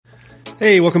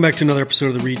Hey, welcome back to another episode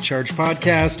of the Recharge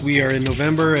Podcast. We are in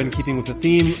November, and keeping with the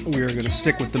theme, we are going to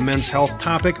stick with the men's health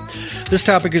topic. This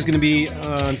topic is going to be,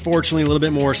 unfortunately, a little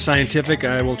bit more scientific.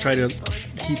 I will try to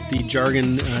keep the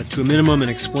jargon to a minimum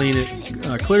and explain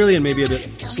it clearly and maybe a bit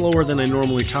slower than I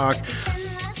normally talk.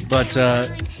 But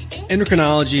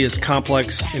endocrinology is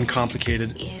complex and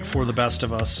complicated for the best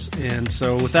of us. And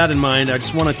so with that in mind, I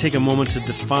just want to take a moment to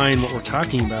define what we're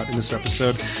talking about in this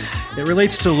episode. It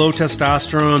relates to low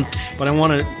testosterone, but I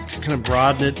want to kind of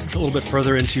broaden it a little bit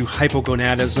further into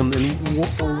hypogonadism.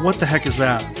 And what the heck is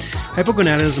that?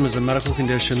 Hypogonadism is a medical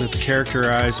condition that's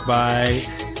characterized by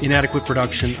inadequate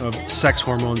production of sex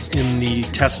hormones in the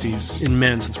testes in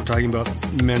men, since we're talking about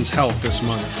men's health this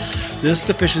month. This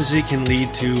deficiency can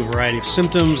lead to a variety of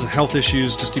symptoms and health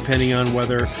issues, just depending on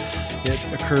whether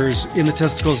it occurs in the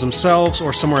testicles themselves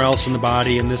or somewhere else in the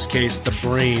body, in this case, the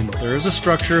brain. There is a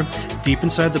structure deep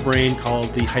inside the brain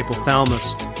called the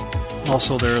hypothalamus.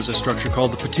 Also, there is a structure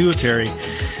called the pituitary.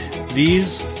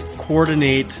 These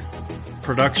coordinate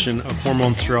production of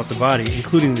hormones throughout the body,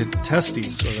 including the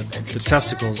testes, or the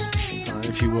testicles,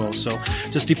 if you will. So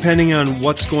just depending on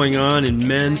what's going on in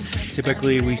men,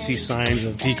 typically we see signs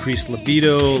of decreased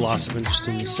libido, loss of interest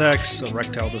in sex,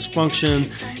 erectile dysfunction,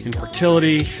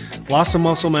 infertility, loss of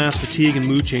muscle mass, fatigue, and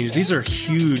mood changes. These are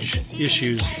huge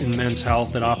issues in men's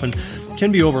health that often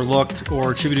can be overlooked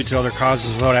or attributed to other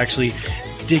causes without actually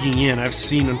digging in. I've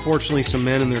seen, unfortunately, some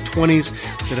men in their 20s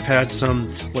that have had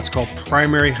some what's called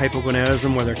primary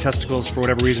hypogonadism, where their testicles, for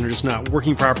whatever reason, are just not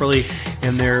working properly,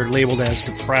 and they're labeled as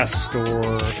depressed, or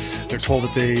they're told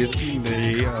that they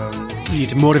need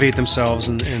to motivate themselves.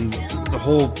 And the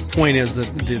whole point is that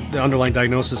the underlying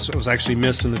diagnosis was actually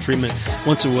missed in the treatment.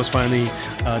 Once it was finally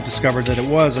discovered that it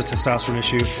was a testosterone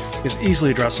issue, is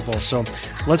easily addressable. So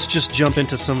let's just jump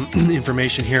into some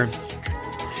information here.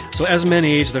 So as men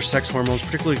age, their sex hormones,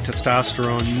 particularly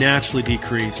testosterone, naturally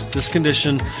decrease. This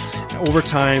condition, over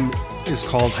time, is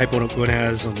called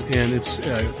hypogonadism, and it's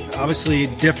obviously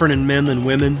different in men than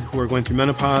women who are going through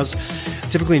menopause.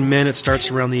 Typically in men, it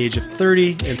starts around the age of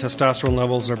 30, and testosterone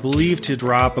levels are believed to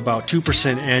drop about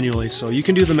 2% annually. So you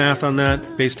can do the math on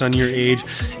that based on your age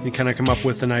and kind of come up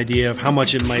with an idea of how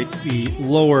much it might be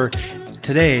lower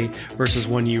today versus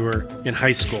when you were in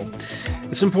high school.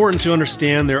 It's important to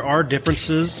understand there are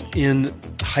differences in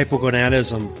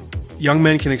hypogonadism. Young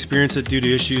men can experience it due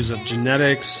to issues of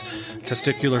genetics,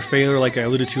 testicular failure, like I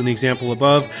alluded to in the example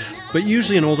above, but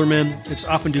usually in older men, it's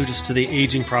often due just to the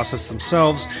aging process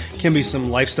themselves. Can be some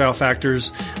lifestyle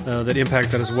factors that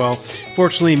impact that as well.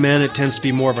 Fortunately, men, it tends to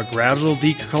be more of a gradual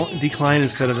decline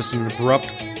instead of just an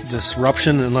abrupt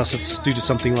disruption, unless it's due to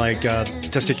something like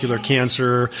testicular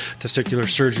cancer, testicular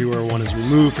surgery where one is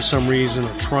removed for some reason,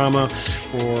 or trauma,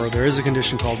 or there is a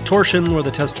condition called torsion where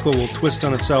the testicle will twist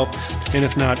on itself, and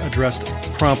if not addressed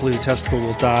promptly, the testicle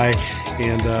will die,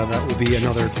 and that will be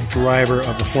another driver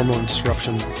of the hormone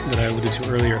disruption that I alluded to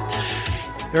earlier.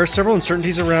 There are several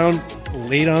uncertainties around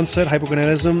late onset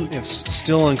hypogonadism. It's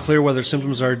still unclear whether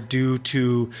symptoms are due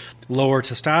to lower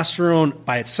testosterone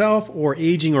by itself or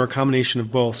aging or a combination of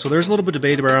both. So there's a little bit of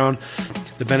debate around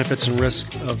the benefits and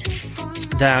risks of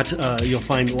that. You'll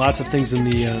find lots of things in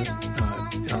the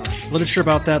literature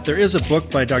about that. There is a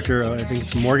book by Dr. I think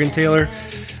it's Morgan Taylor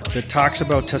that talks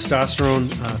about testosterone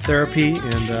therapy,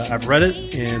 and I've read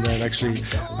it, and I've actually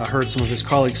heard some of his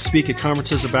colleagues speak at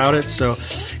conferences about it. So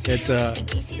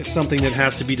it's something that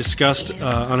has to be discussed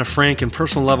on a frank and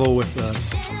personal level with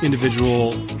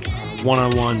individual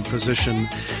one-on-one physician.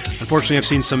 Unfortunately, I've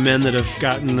seen some men that have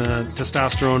gotten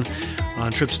testosterone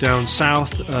on trips down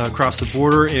south across the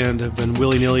border and have been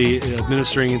willy-nilly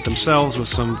administering it themselves with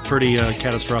some pretty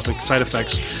catastrophic side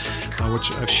effects,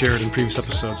 which I've shared in previous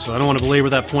episodes. So I don't want to belabor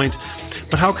that point.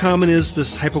 But how common is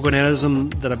this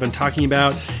hypogonadism that I've been talking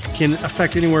about? Can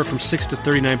affect anywhere from 6 to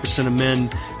 39% of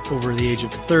men over the age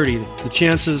of 30. The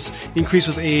chances increase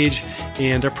with age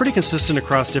and are pretty consistent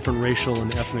across different racial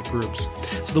and ethnic groups.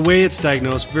 So the way it's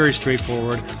diagnosed, very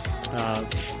straightforward.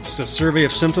 Just a survey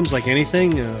of symptoms like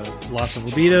anything, loss of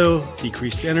libido,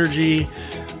 decreased energy,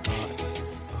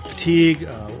 fatigue,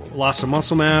 loss of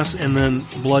muscle mass, and then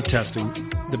blood testing.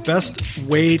 The best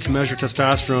way to measure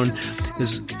testosterone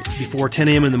is before 10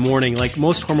 a.m. in the morning. Like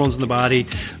most hormones in the body,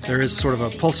 there is sort of a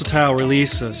pulsatile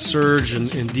release, a surge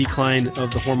and decline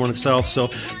of the hormone itself. So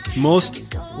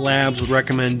most labs would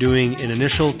recommend doing an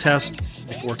initial test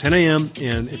before 10 a.m.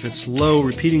 and if it's low,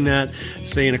 repeating that,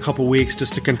 say in a couple weeks,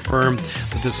 just to confirm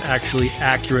that this is actually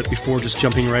accurate before just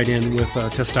jumping right in with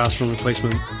testosterone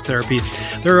replacement therapy.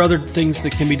 There are other things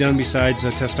that can be done besides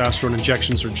testosterone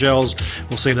injections or gels.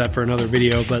 We'll save that for another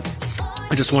video, but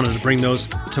I just wanted to bring those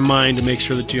to mind to make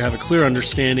sure that you have a clear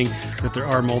understanding that there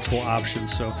are multiple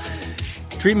options. So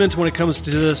treatment, when it comes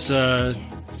to this,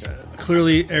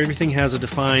 clearly everything has a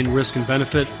defined risk and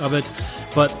benefit of it,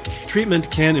 but treatment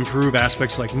can improve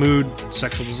aspects like mood,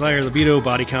 sexual desire, libido,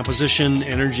 body composition,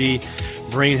 energy,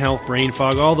 brain health, brain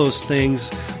fog. All those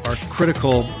things are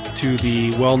critical to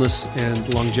the wellness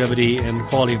and longevity and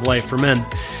quality of life for men.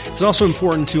 It's also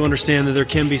important to understand that there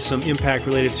can be some impact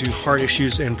related to heart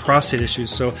issues and prostate issues.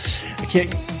 So I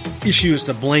can't issue just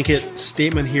a blanket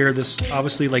statement here. This,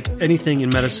 obviously, like anything in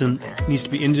medicine, needs to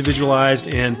be individualized,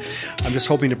 and I'm just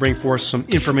hoping to bring forth some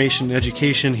information and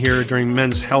education here during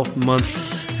Men's Health Month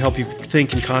to help you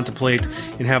think and contemplate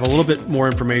and have a little bit more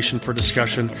information for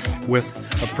discussion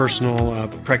with a personal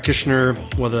practitioner,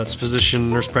 whether that's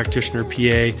physician, nurse practitioner,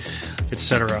 PA,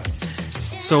 etc.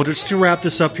 So just to wrap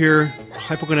this up here,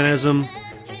 hypogonadism,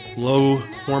 low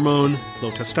hormone, low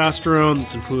testosterone,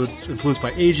 it's influenced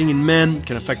by aging in men,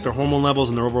 can affect their hormone levels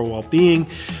and their overall well-being.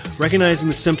 Recognizing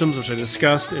the symptoms, which I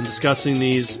discussed, and discussing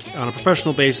these on a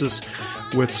professional basis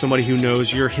with somebody who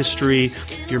knows your history,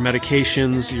 your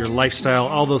medications, your lifestyle,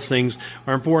 all those things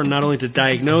are important not only to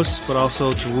diagnose, but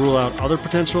also to rule out other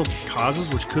potential causes,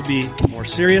 which could be more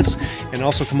serious, and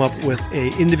also come up with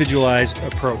an individualized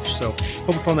approach. So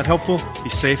hope you found that helpful. Be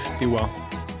safe, be well.